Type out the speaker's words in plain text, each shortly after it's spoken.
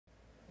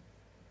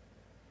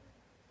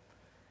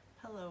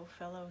Hello,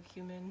 fellow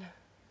human.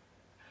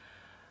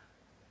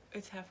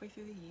 It's halfway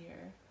through the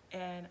year,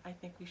 and I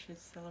think we should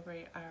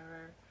celebrate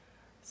our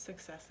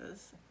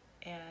successes.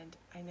 And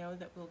I know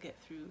that we'll get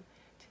through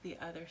to the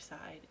other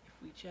side if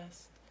we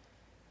just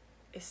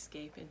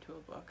escape into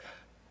a book.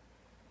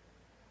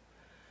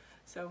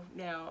 So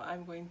now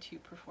I'm going to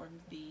perform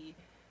the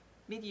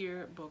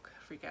mid-year book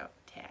freakout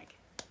tag.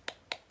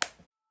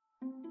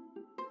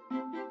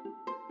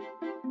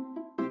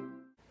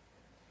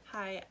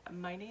 Hi,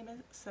 my name is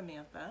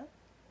Samantha,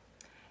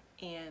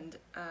 and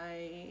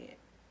I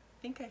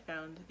think I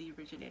found the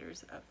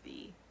originators of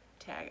the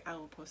tag. I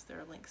will post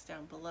their links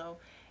down below.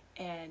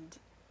 And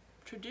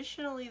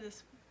traditionally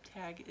this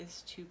tag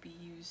is to be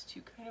used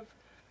to kind of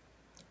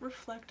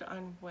reflect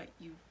on what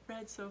you've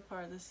read so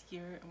far this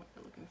year and what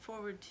you're looking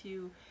forward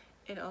to,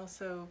 and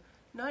also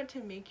not to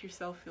make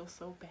yourself feel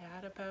so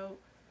bad about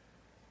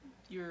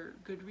your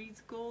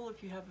Goodreads goal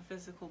if you have a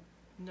physical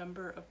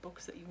number of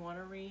books that you want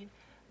to read,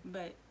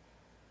 but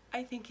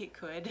I think it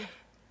could.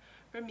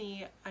 For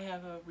me, I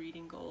have a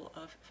reading goal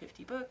of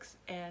 50 books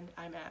and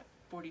I'm at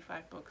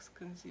 45 books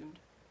consumed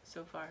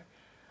so far.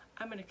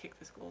 I'm gonna kick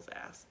this goal's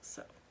ass,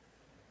 so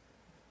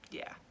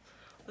yeah.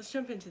 Let's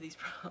jump into these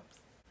prompts.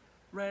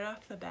 Right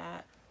off the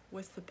bat,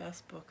 what's the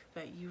best book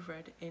that you've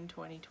read in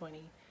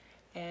 2020?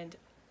 And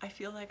I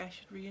feel like I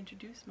should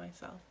reintroduce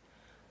myself.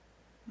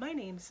 My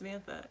name's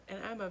Samantha and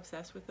I'm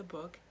obsessed with the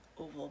book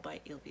Oval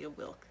by Ilvia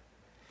Wilk.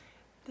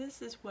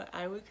 This is what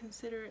I would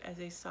consider as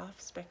a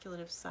soft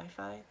speculative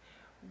sci-fi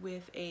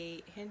with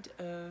a hint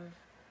of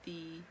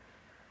the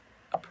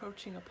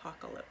approaching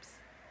apocalypse.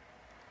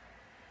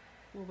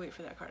 We'll wait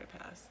for that card to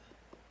pass.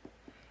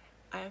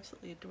 I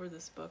absolutely adore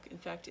this book. In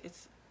fact,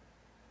 it's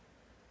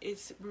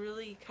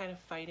really kind of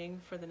fighting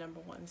for the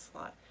 #1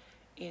 slot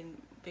in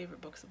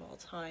favorite books of all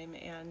time,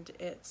 and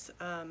it's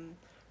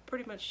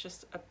pretty much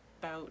just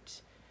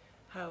about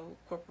how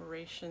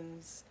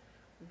corporations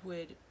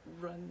would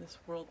run this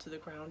world to the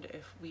ground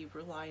if we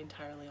rely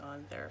entirely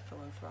on their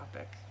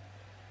philanthropic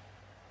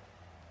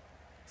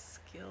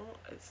skill.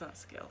 It's not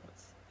skill,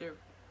 it's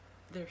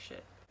their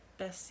shit.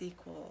 Best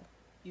sequel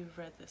you've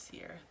read this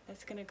year.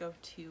 That's gonna go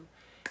to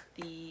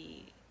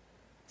the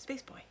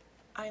Space Boy.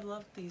 I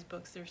love these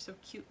books. They're so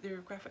cute. They're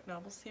a graphic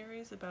novel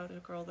series about a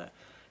girl that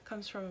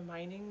comes from a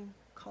mining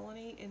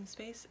colony in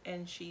space,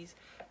 and she's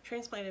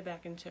transplanted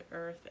back into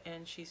Earth,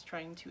 and she's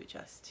trying to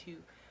adjust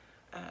to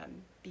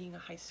being a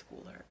high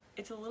schooler.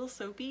 It's a little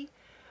soapy,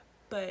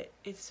 but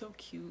it's so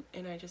cute,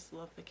 and I just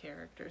love the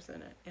characters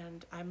in it,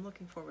 and I'm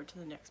looking forward to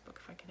the next book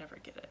if I can ever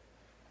get it.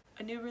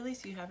 A new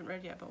release you haven't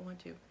read yet but want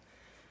to.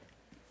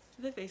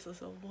 The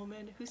Faceless Old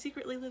Woman Who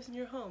Secretly Lives in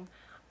Your Home.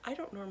 I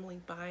don't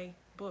normally buy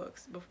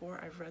books before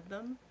I've read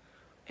them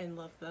and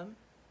love them,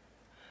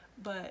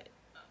 but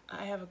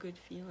I have a good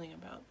feeling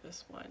about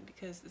this one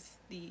because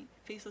the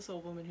Faceless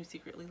Old Woman Who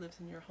Secretly Lives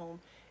in Your Home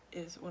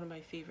is one of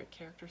my favorite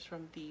characters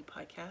from the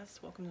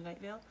podcast, Welcome to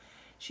Night Vale.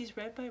 She's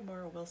read by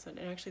Mara Wilson,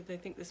 and actually I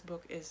think this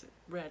book is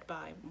read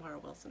by Mara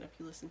Wilson if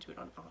you listen to it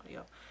on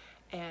audio.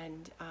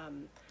 And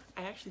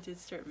I actually did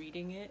start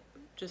reading it.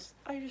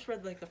 I just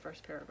read like the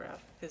first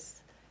paragraph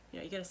because, you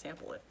know, you gotta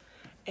sample it.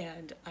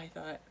 And I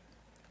thought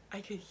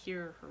I could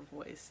hear her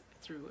voice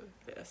through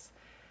this.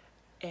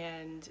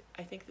 And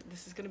I think that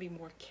this is gonna be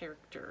more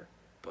character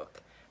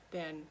book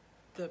than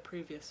the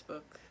previous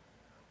book,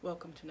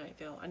 Welcome to Night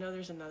Vale. I know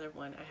there's another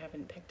one I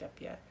haven't picked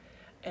up yet,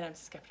 and I'm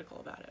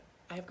skeptical about it.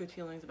 I have good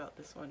feelings about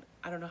this one.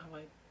 I don't know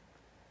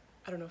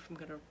if I'm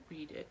gonna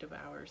read it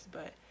devours,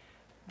 but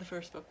the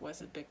first book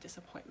was a big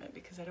disappointment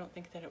because I don't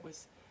think that it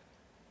was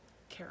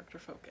character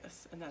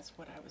focused, and that's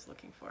what I was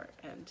looking for.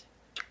 And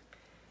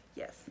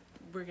yes,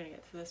 we're gonna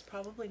get to this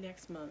probably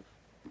next month,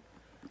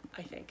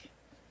 I think.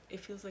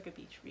 It feels like a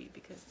beach read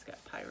because it's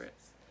got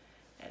pirates,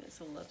 and it's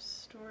a love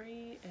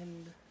story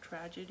and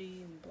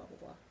tragedy and blah blah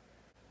blah.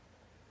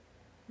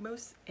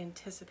 Most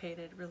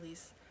anticipated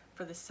release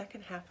for the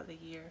second half of the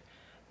year,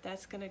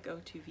 that's gonna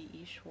go to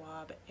V.E.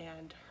 Schwab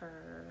and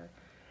her,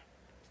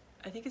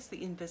 I think it's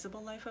The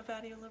Invisible Life of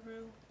Addie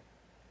LaRue,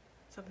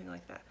 something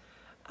like that.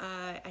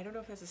 I don't know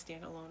if that's a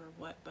standalone or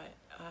what, but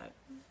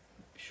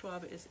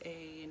Schwab is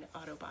an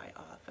auto-buy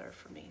author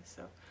for me,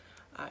 so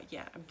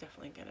yeah, I'm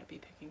definitely gonna be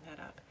picking that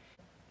up.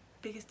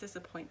 Biggest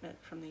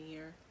disappointment from the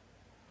year?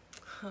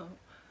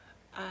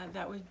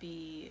 That would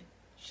be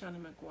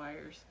Shauna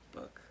McGuire's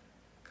book,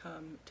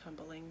 Come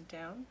Tumbling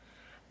Down,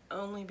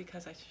 only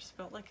because I just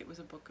felt like it was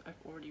a book I've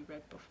already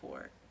read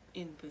before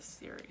in this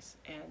series,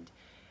 and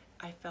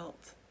I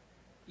felt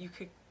you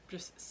could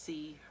just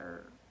see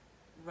her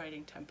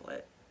writing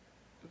template.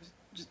 It was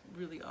just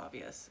really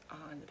obvious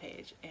on the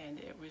page, and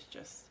it was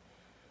just,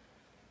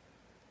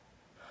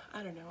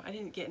 I don't know, I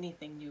didn't get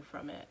anything new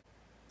from it.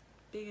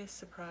 Biggest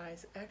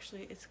surprise,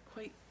 actually it's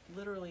quite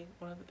literally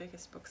one of the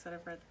biggest books that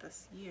I've read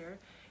this year,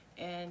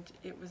 and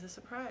it was a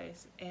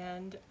surprise,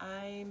 and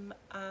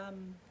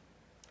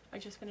I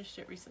just finished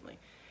it recently,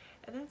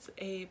 and that's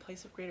A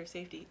Place of Greater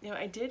Safety. Now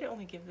I did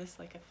only give this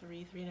like a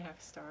 3.5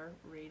 star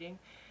rating.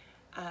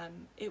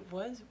 It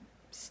was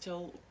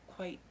still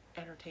quite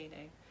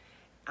entertaining.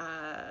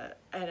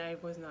 and I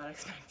was not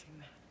expecting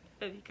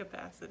that in any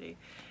capacity.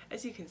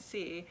 As you can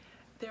see,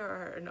 there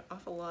are an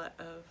awful lot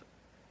of,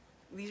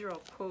 these are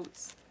all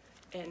quotes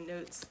and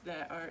notes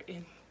that are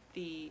in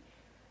the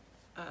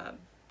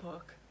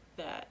book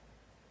that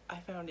I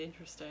found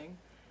interesting,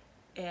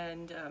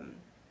 and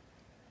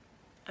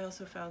I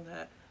also found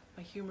that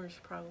my humor is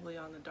probably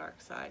on the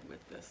dark side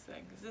with this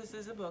thing, because this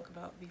is a book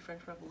about the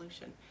French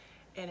Revolution,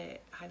 and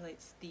it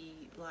highlights the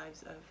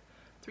lives of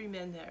 3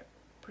 men that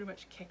pretty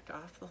much kicked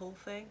off the whole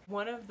thing.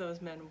 One of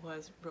those men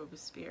was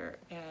Robespierre,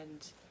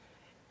 and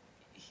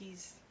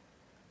he's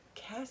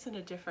cast in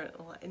a different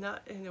light,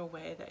 not in a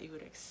way that you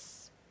would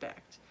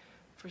expect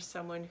for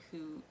someone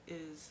who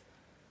is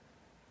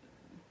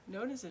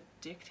known as a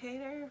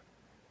dictator.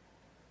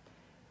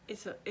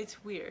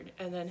 It's weird.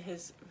 And then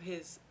his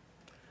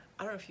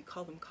I don't know if you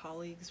call them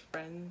colleagues,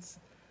 friends,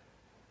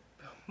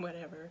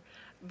 whatever,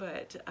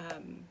 but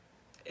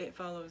it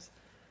follows,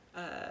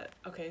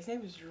 okay, his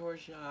name is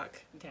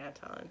Georges-Jacques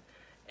Danton,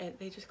 and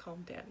they just call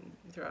him Danton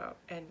throughout,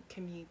 and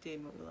Camille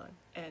Desmoulins,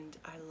 and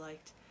I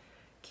liked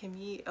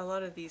Camille. A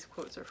lot of these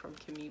quotes are from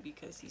Camille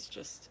because he's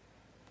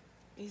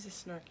a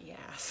snarky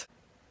ass.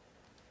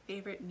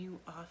 Favorite new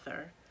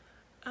author?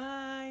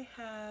 I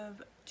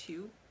have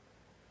 2.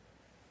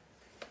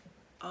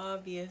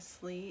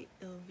 Obviously,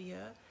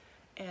 Ilvia,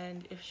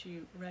 and if she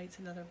writes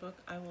another book,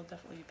 I will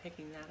definitely be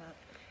picking that up.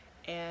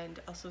 And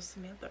also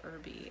Samantha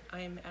Irby.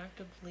 I am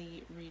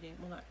actively reading,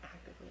 well, not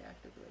actively,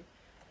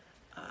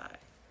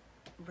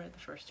 read the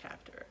first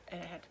chapter,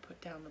 and I had to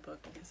put down the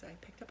book because I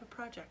picked up a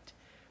project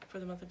for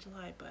the month of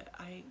July, but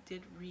I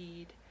did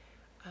read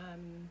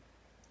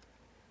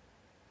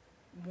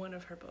one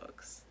of her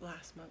books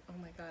last month. Oh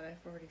my god,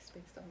 I've already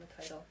spaced on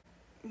the title.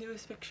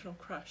 Newest fictional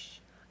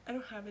crush. I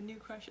don't have a new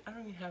crush. I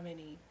don't even have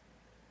any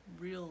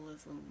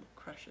realism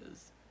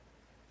crushes.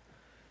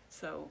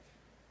 So,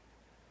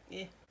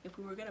 yeah. If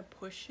we were gonna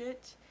push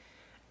it,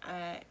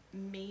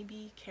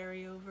 maybe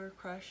carryover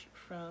crush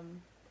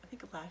from, I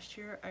think last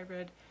year I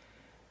read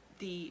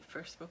the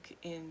first book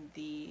in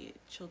the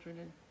Children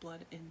in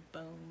Blood and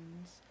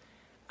Bones.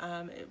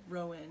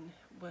 Rowan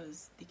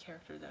was the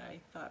character that I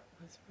thought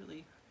was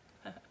really,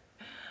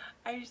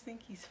 I just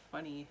think he's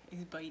funny,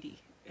 he's bitey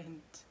and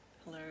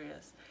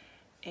hilarious,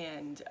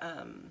 and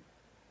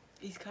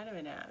he's kind of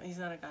an ass. He's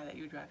not a guy that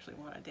you'd actually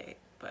want to date,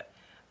 but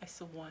I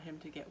still want him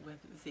to get with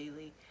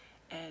Zaylee.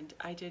 And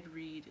I did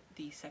read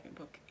the second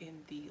book in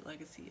the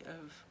Legacy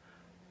of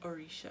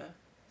Orisha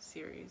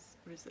series.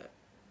 What is it?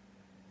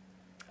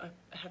 I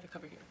have the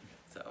cover here.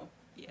 So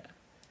yeah,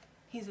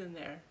 he's in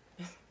there,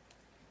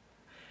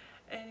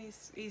 and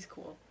he's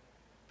cool.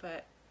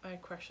 But my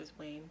crush is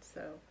Wayne,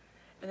 so,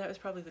 and that was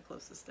probably the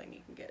closest thing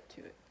you can get to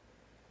it.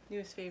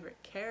 Newest favorite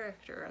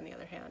character, on the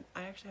other hand,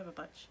 I actually have a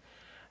bunch.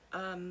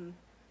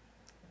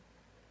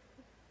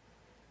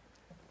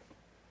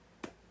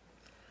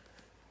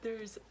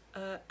 There's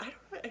I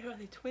don't know, are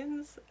they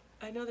twins?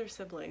 I know they're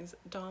siblings,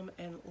 Dom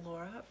and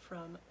Laura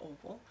from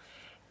Oval.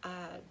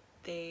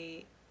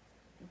 The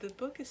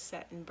book is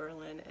set in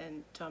Berlin,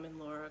 and Dom and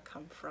Laura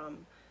come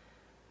from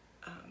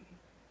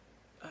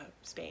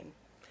Spain,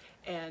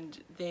 and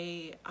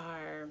they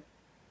are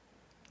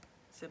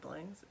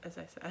siblings, as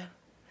I said.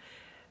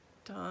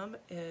 Dom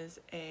is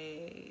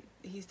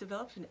he's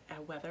developed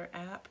a weather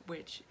app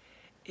which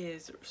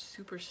is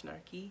super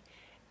snarky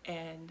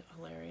and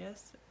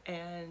hilarious,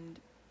 and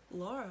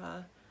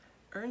Laura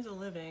earns a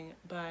living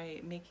by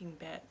making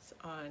bets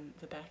on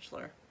The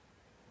Bachelor.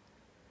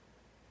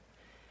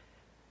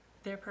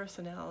 Their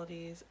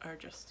personalities are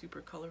just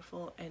super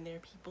colorful, and they're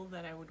people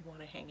that I would want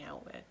to hang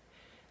out with.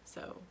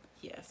 So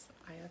yes,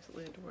 I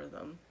absolutely adore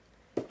them.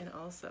 And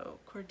also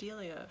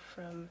Cordelia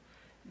from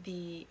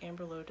the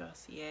Amber Lowe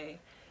dossier.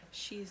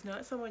 She's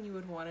not someone you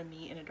would want to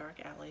meet in a dark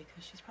alley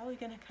because she's probably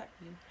going to cut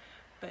you,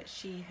 but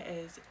she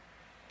is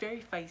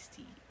very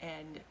feisty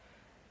and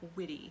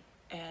witty,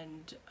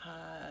 and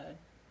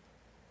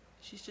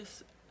she's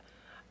just,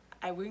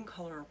 I wouldn't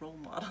call her a role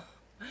model,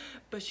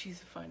 but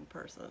she's a fun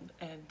person,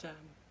 and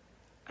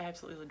I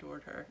absolutely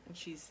adored her, and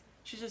she's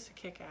just a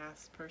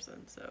kick-ass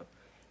person. So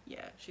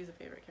yeah, she's a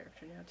favorite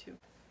character now too.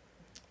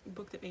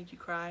 Book that made you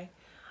cry.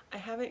 I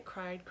haven't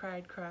cried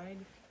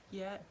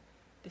yet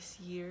this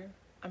year.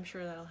 I'm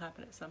sure that'll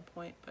happen at some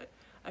point, but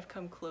I've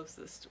come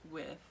closest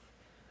with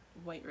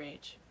White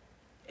Rage,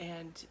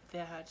 and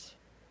that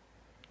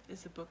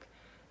is a book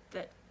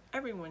that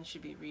everyone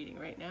should be reading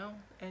right now,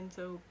 and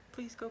so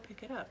please go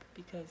pick it up,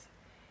 because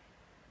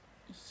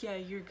yeah,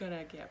 you're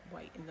gonna get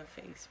white in the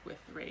face with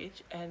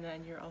rage, and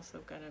then you're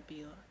also gonna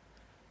be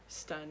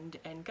stunned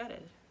and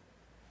gutted.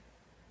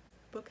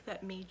 Book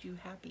that made you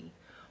happy.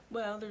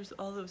 Well, there's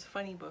all those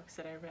funny books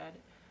that I read,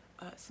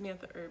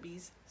 Samantha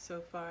Irby's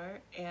so far,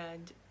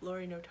 and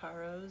Lori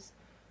Notaro's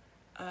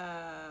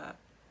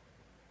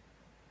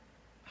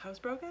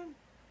Housebroken?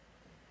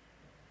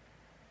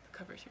 The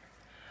cover's here.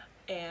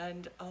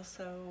 And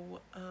also,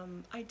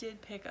 I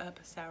did pick up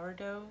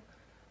Sourdough.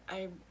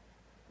 I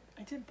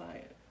did buy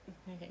it.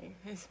 Okay,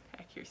 it's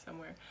back here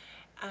somewhere.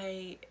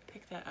 I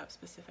picked that up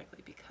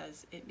specifically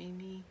because it made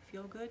me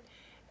feel good,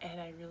 and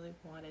I really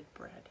wanted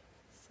bread.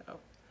 So,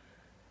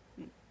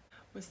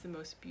 what's the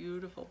most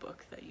beautiful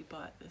book that you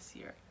bought this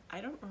year?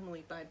 I don't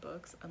normally buy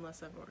books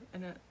unless I've ordered,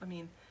 and I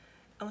mean,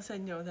 unless I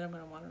know that I'm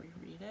going to want to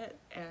reread it.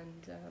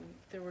 And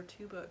there were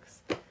two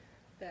books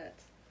that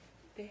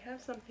they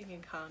have something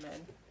in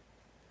common,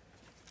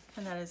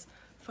 and that is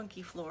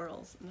Funky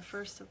Florals. And the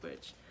first of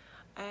which,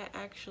 I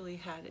actually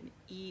had an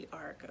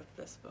e-arc of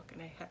this book,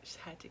 and I just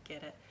had to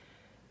get it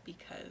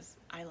because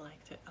I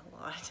liked it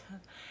a lot.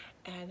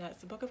 And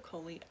that's the Book of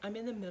Coley. I'm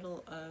in the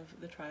middle of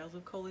the Trials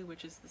of Coley,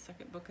 which is the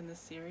second book in this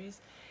series,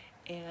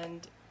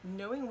 and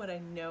knowing what I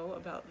know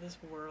about this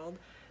world,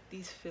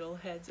 these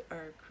fiddleheads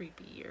are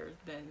creepier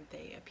than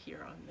they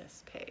appear on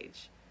this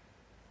page.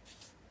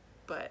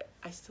 But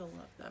I still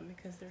love them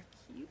because they're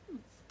cute.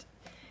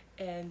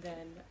 And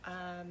then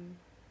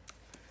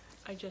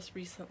I just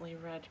recently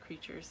read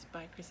Creatures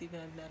by Chrissy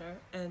Van Meter,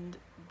 and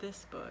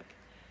this book,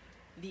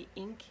 the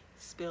ink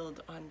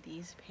spilled on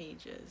these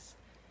pages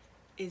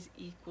is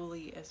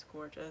equally as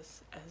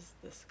gorgeous as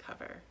this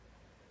cover.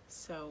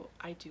 So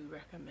I do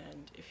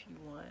recommend, if you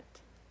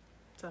want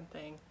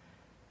something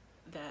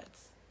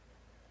that's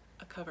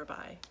a cover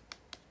by.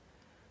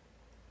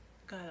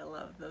 Gotta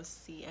love those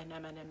sea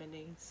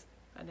anemones.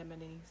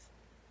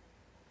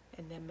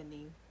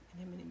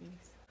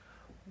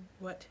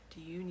 What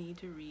do you need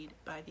to read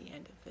by the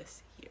end of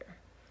this year?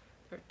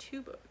 There are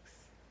two books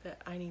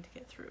that I need to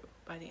get through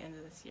by the end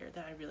of this year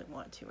that I really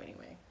want to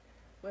anyway.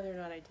 Whether or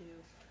not I do,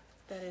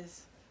 that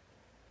is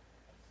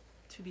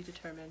to be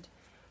determined.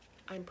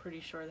 I'm pretty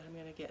sure that I'm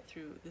going to get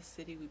through The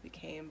City We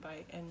Became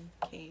by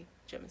N.K.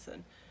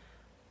 Jemisin.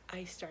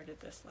 I started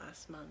this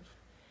last month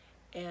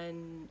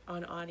and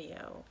on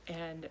audio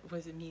and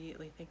was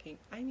immediately thinking,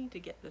 I need to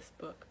get this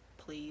book,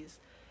 please.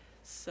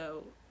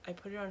 So I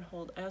put it on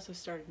hold. I also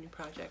started a new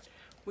project,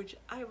 which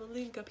I will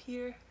link up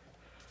here,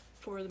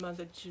 for the month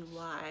of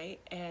July.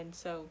 And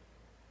so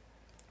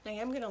I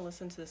am going to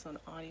listen to this on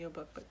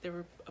audiobook, but there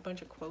were a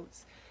bunch of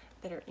quotes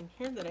that are in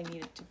here that I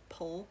needed to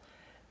pull.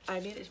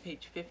 I made it to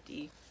page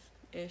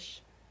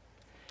 50-ish.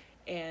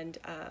 And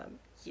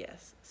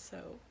yes, so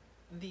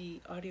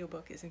the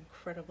audiobook is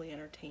incredibly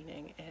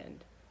entertaining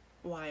and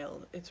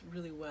wild. It's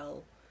really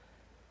well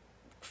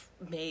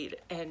made,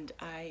 and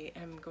I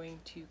am going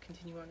to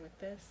continue on with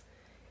this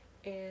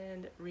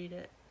and read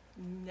it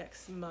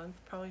next month,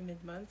 probably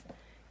mid-month.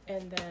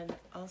 And then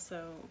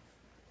also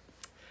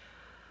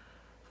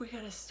we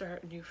gotta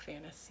start a new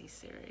fantasy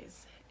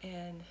series,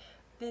 and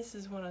this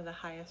is one of the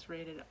highest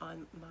rated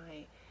on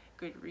my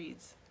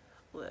Goodreads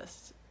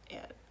list,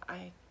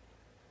 and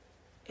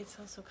it's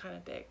also kind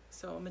of big,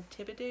 so I'm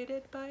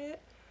intimidated by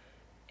it,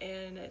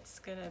 and it's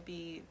gonna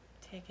be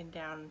taken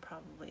down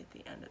probably at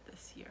the end of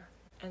this year.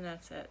 And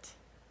that's it.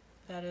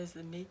 That is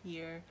the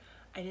mid-year.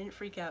 I didn't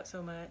freak out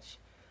so much.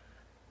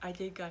 I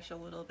did gush a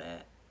little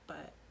bit,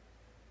 but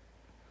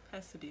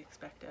has to be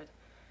expected.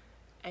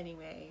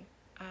 Anyway,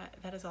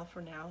 that is all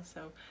for now.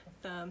 So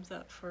thumbs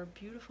up for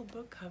beautiful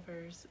book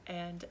covers,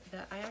 and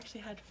that I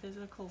actually had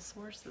physical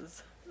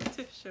sources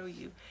to show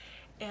you.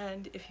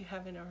 And if you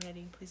haven't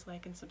already, please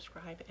like and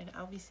subscribe, and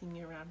I'll be seeing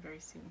you around very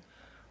soon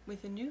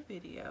with a new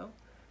video,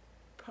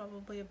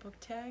 probably a book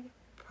tag,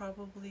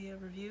 probably a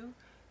review,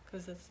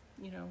 because that's,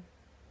 you know,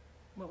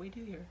 what we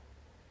do here.